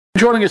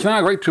Joining us now,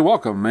 great to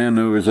welcome a man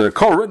who has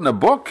co-written a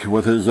book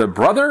with his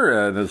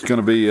brother, and it's going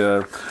to be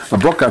a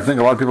book I think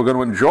a lot of people are going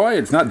to enjoy.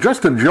 It's not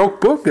just a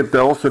joke book, it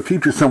also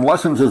teaches some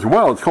lessons as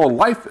well. It's called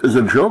Life is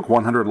a Joke,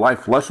 100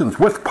 Life Lessons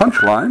with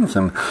Punchlines,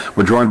 and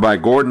we're joined by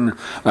Gordon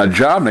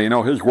Javna. You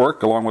know his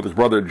work, along with his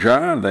brother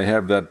John. They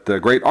have that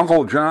great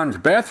Uncle John's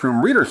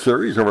Bathroom Reader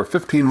Series, over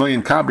 15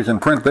 million copies in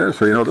print there,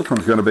 so you know this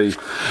one's going to be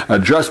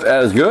just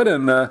as good.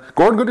 And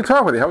Gordon, good to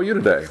talk with you. How are you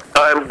today?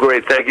 I'm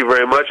great. Thank you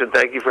very much, and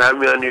thank you for having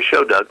me on your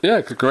show, Doug. Yeah,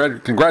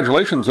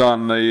 congratulations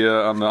on the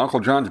Uncle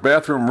John's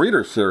Bathroom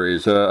Reader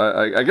Series.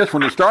 I guess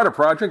when you start a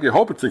project, you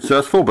hope it's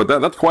successful, but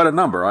that's quite a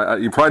number.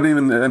 You probably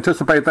didn't even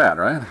anticipate that,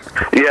 right?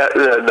 Yeah,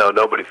 no,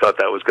 nobody thought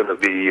that was going to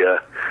be.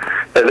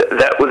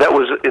 That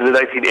was in the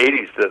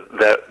 1980s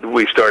that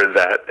we started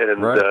that,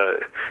 and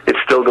right. It's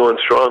still going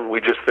strong.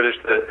 We just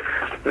finished the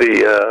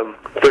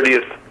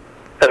 30th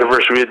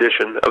anniversary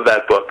edition of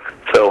that book.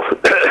 So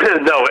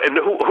no, and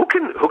who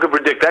can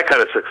predict that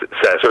kind of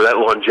success or that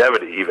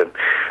longevity even?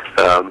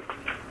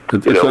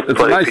 It's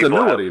a nice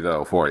annuity,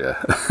 though, for you.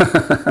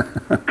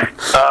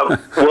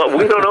 Well,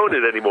 we don't own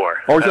it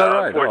anymore. Oh, is that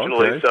right?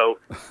 Unfortunately, oh,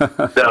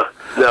 okay. So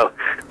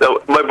no.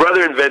 My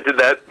brother invented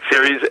that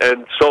series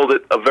and sold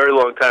it a very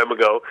long time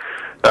ago,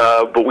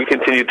 but we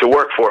continued to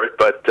work for it.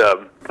 But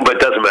it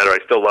doesn't matter. I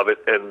still love it,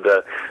 and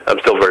I'm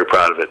still very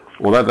proud of it.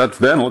 Well, that's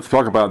then. Let's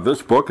talk about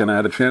this book, and I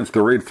had a chance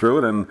to read through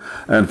it,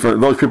 and for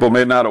those people who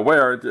may not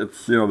aware,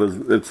 it's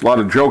a lot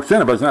of jokes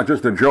in it, but it's not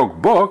just a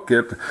joke book.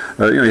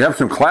 You have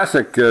some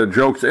classic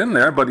jokes in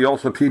there, but you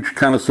also teach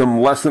kind of some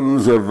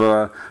lessons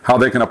of how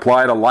they can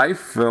apply to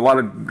life. A lot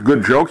of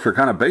good jokes are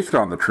kind of based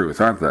on the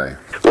truth, aren't they?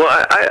 Well,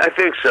 I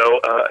think so.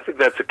 I think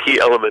that's a key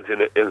element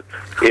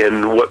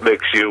in what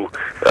makes you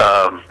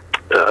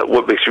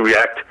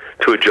react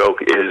to a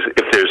joke is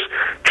if there's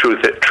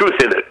truth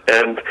in it.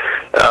 And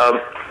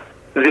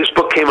this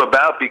book came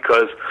about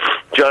because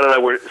John and I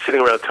were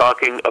sitting around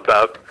talking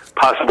about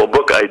possible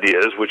book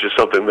ideas, which is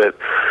something that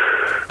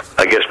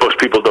I guess most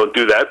people don't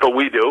do that, but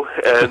we do.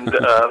 And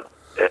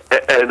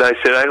and I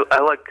said, I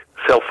like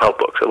self-help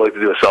books. I'd like to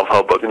do a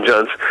self-help book. And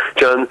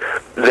John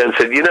then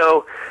said,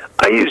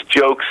 I use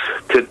jokes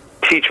to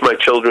teach my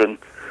children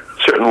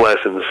certain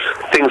lessons,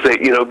 things that,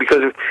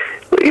 because,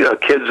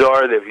 kids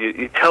are, if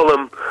you tell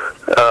them,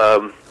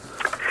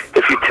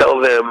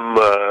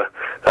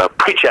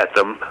 preach at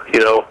them,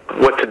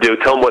 what to do,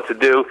 tell them what to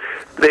do,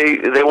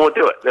 they won't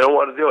do it. They don't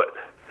want to do it.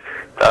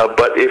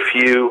 But if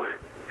you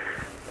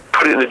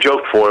put it in a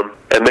joke form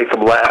and make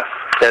them laugh,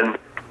 then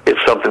it's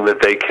something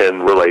that they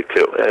can relate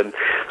to. And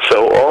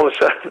so all of a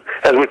sudden,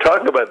 as we're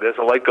talking about this,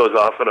 a light goes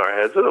off in our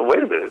heads. Oh,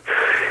 wait a minute.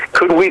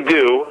 Could we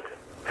do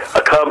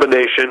a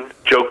combination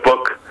joke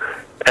book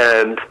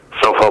and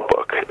self-help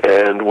book?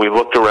 And we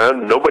looked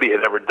around. Nobody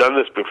had ever done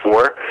this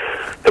before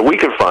that we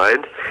could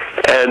find.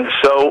 And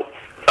so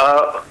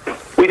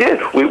we did.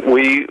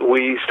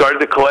 We started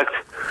to collect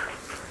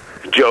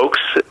jokes,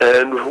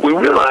 and we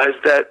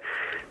realized that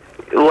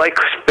like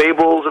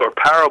fables or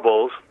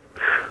parables,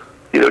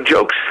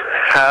 jokes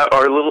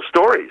are little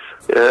stories.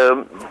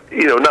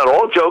 Not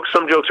all jokes.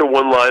 Some jokes are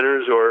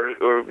one-liners or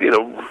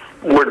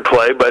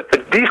wordplay, but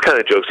these kind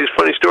of jokes, these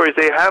funny stories,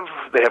 they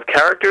have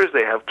characters,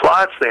 they have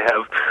plots, they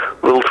have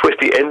little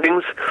twisty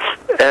endings,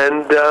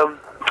 and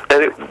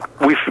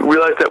we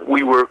realized that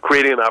we were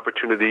creating an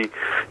opportunity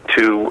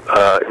to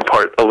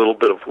impart a little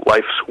bit of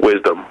life's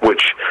wisdom,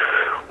 which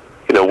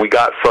we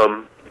got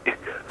from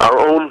our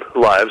own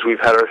lives. We've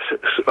had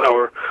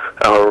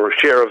our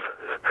share of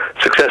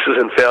successes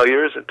and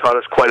failures. It taught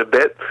us quite a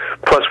bit.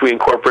 Plus, we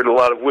incorporated a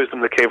lot of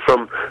wisdom that came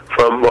from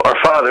our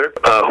father,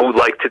 who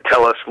liked to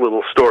tell us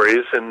little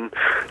stories and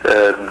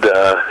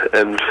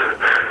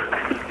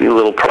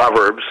little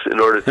proverbs in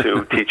order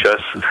to teach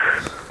us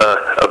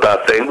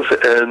about things.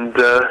 And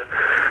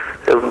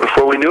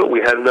before we knew it, we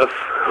had enough.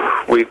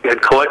 We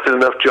had collected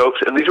enough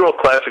jokes, and these are all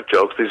classic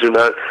jokes. These are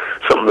not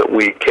something that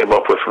we came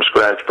up with from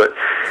scratch, but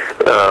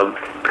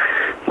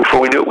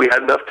before we knew it, we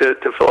had enough to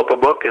fill up a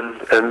book,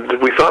 and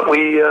we thought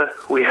we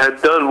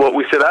had done what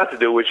we set out to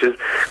do, which is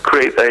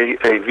create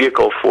a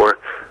vehicle for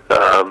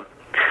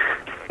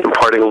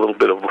imparting a little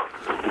bit of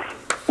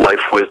life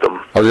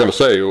wisdom. I was going to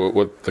say,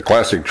 with the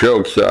classic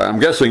jokes, I'm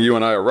guessing you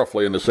and I are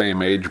roughly in the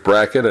same age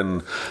bracket,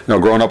 and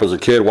growing up as a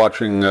kid,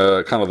 watching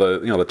kind of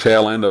the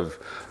tail end of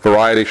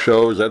variety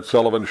shows, Ed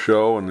Sullivan's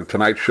Show and the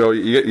Tonight Show,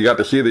 you got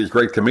to see these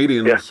great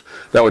comedians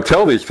that would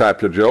tell these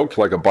types of jokes,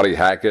 like a Buddy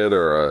Hackett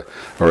or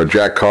a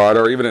Jack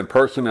Carter. Even in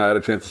person, I had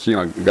a chance to see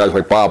guys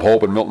like Bob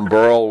Hope and Milton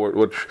Berle,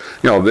 which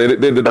they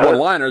did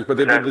one-liners, but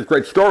they did these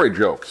great story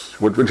jokes,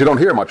 which you don't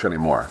hear much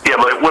anymore. Yeah,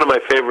 one of my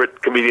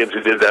favorite comedians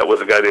who did that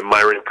was a guy named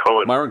Myron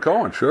Cohen. Myron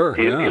Cohen, sure.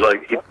 He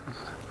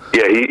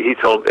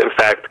told. In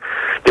fact,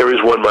 there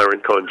is one Myron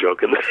Cohen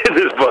joke in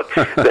this book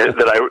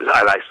that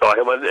I saw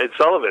him on Ed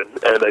Sullivan,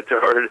 and I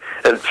heard.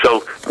 And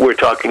so we're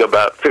talking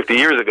about 50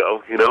 years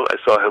ago. I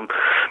saw him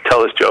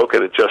tell this joke,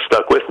 and it just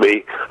stuck with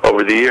me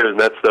over the years. And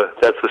that's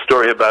the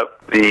story about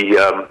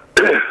the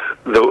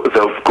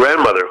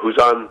grandmother who's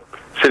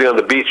sitting on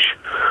the beach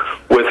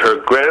with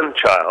her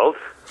grandchild,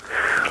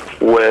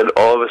 when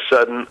all of a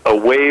sudden a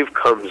wave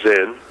comes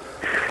in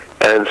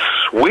and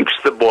sweeps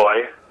the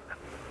boy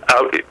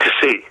out to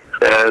sea.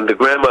 And the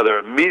grandmother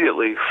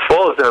immediately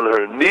falls down on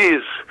her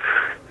knees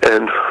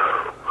and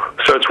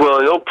starts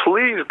wailing, "Oh,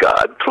 please,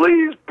 God,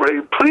 please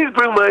bring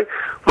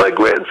my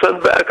grandson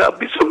back. I'll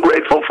be so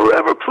grateful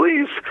forever.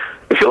 Please,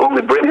 if you'll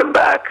only bring him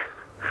back."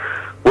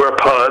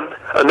 Whereupon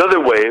another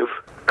wave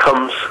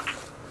comes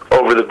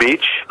over the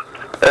beach,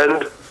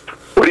 and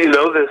what do you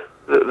know?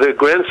 The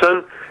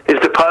grandson is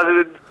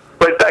deposited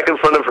right back in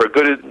front of her,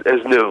 good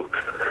as new.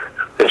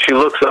 And she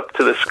looks up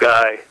to the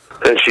sky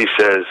and she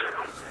says,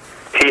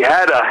 "He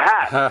had a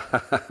hat."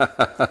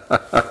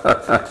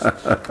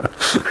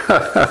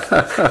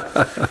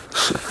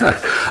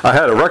 I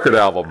had a record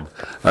album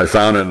I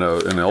found in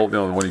the old,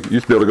 when you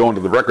used to be able to go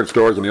into the record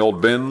stores in the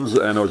old bins,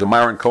 and there was a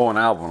Myron Cohen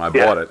album. I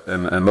bought it,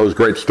 and those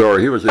great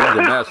stories. He was a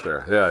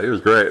master. Yeah, he was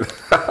great.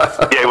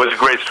 Yeah, he was a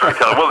great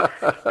storyteller.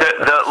 Well,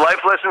 the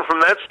life lesson from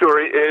that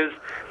story is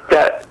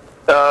that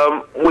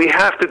we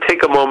have to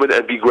take a moment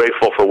and be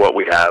grateful for what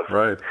we have.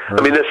 Right.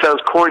 I mean, this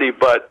sounds corny,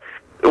 but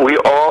we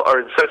all are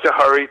in such a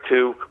hurry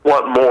to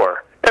want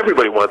more.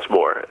 Everybody wants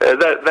more.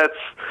 That's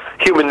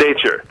human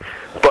nature.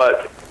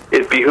 But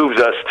it behooves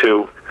us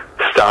to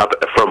stop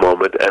for a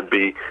moment and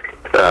be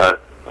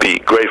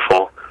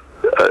grateful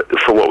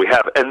for what we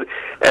have. And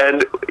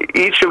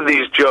each of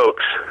these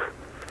jokes,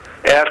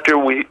 after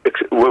we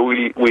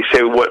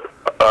say what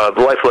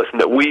the life lesson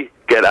that we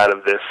get out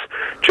of this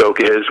joke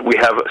is, we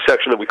have a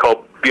section that we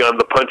call Beyond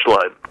the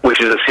Punchline, which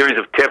is a series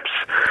of tips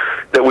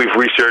that we've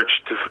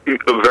researched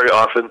very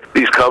often.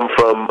 These come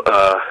from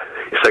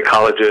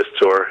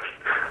psychologists or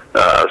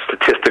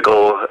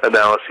statistical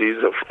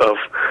analyses of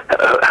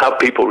how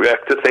people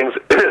react to things,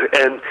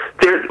 and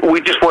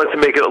we just wanted to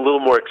make it a little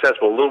more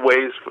accessible, little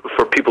ways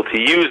for people to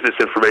use this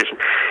information.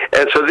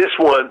 And so this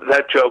one,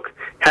 that joke,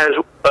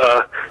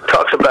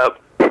 talks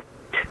about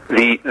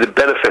the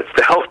benefits,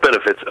 the health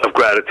benefits of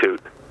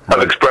gratitude,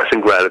 of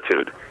expressing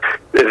gratitude.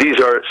 These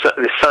are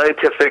the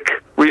scientific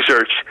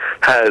research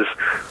has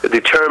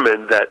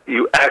determined that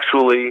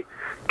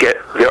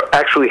there are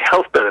actually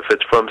health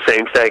benefits from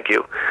saying thank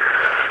you.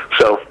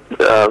 So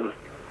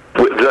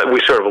we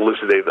sort of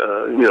elucidate,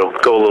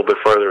 go a little bit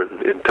further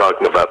in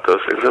talking about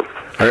those things.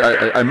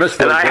 I miss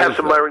those. And I have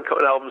some Myron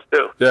Cohen albums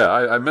too. Yeah,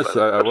 I miss.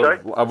 I would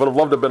have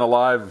loved to have been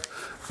alive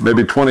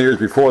maybe 20 years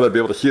before, they'd be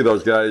able to see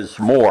those guys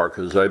more,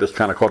 because I just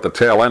kind of caught the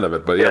tail end of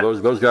it. But yeah,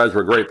 those guys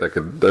were great. They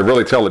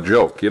really tell a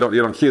joke. You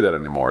don't see that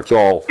anymore. It's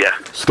all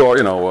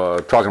story,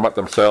 talking about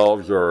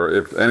themselves, or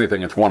if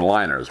anything, it's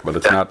one-liners. But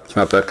it's not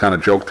that kind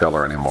of joke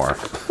teller anymore.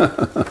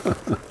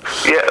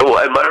 Yeah, well,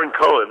 and Myron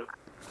Cohen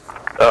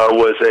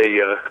was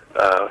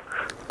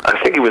I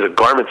think he was a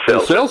garment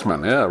salesman.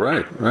 Salesman, yeah,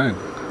 right.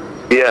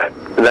 Yeah,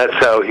 and that's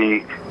how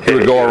he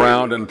would go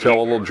around and tell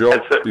a little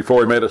joke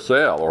before he made a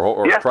sale,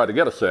 or try to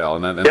get a sale,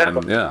 and then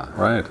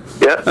right.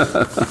 Yeah.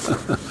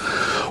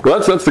 Well,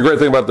 that's the great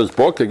thing about this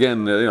book.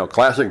 Again,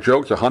 classic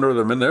jokes, 100 of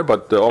them in there,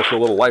 but also a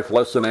little life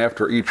lesson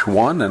after each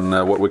one,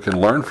 and what we can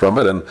learn from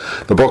it. And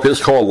the book is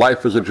called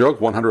Life is a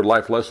Joke: 100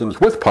 Life Lessons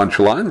with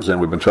Punchlines.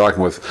 And we've been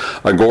talking with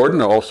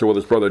Gordon, also with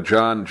his brother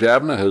John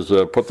Javna, has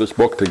put this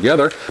book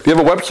together. Do you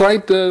have a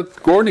website,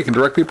 Gordon, you can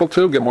direct people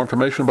to get more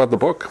information about the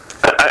book?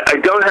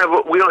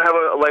 We don't have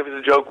a Life is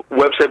a Joke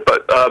website,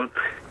 but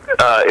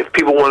if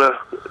people want to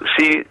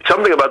see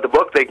something about the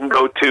book, they can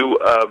go to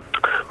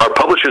our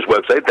publisher's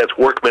website. That's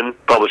Workman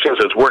Publishing,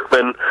 so it's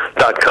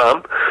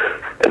workman.com,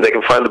 and they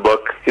can find the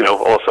book,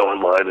 also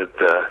online at,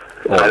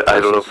 I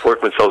don't know if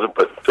Workman sells it,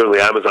 but certainly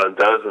Amazon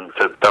does, and it's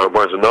at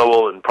Barnes &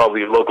 Noble, and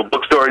probably your local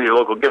bookstore and your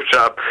local gift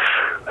shop.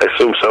 I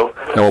assume so.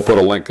 And we'll put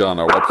a link on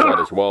our website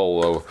as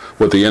well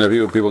with the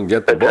interview, if people can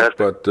get the book.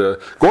 But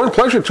Gordon,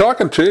 pleasure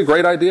talking to you.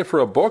 Great idea for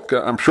a book.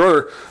 I'm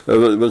sure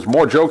there's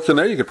more jokes in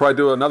there. You could probably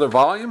do another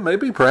volume,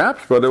 maybe,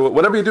 perhaps. But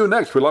whatever you do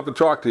next, we'd love to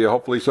talk to you,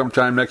 hopefully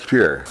sometime next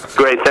year.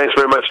 Great. Thanks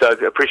very much,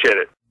 Doug. I appreciate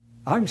it.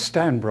 I'm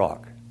Stan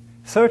Brock.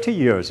 30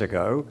 years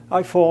ago,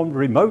 I formed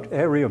Remote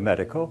Area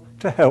Medical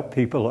to help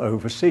people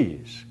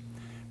overseas.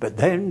 But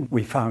then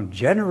we found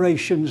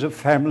generations of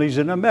families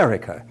in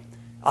America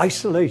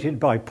isolated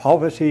by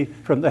poverty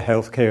from the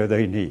health care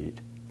they need.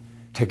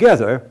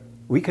 Together,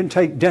 we can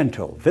take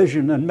dental,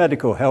 vision, and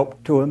medical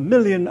help to 1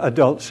 million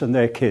adults and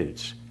their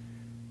kids,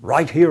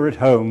 right here at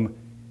home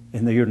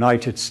in the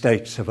United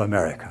States of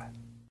America.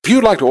 If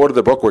you'd like to order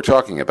the book we're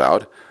talking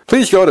about,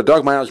 please go to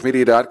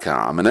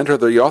DougMilesMedia.com and enter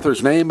the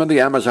author's name in the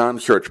Amazon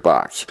search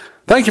box.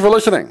 Thank you for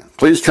listening.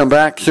 Please come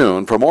back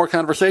soon for more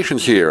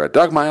conversations here at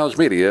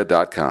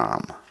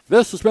DougMilesMedia.com.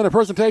 This has been a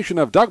presentation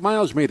of Doug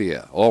Miles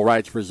Media, all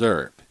rights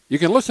reserved. You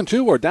can listen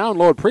to or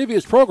download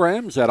previous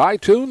programs at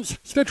iTunes,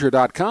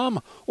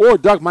 Stitcher.com, or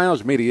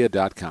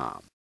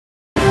DougMilesMedia.com.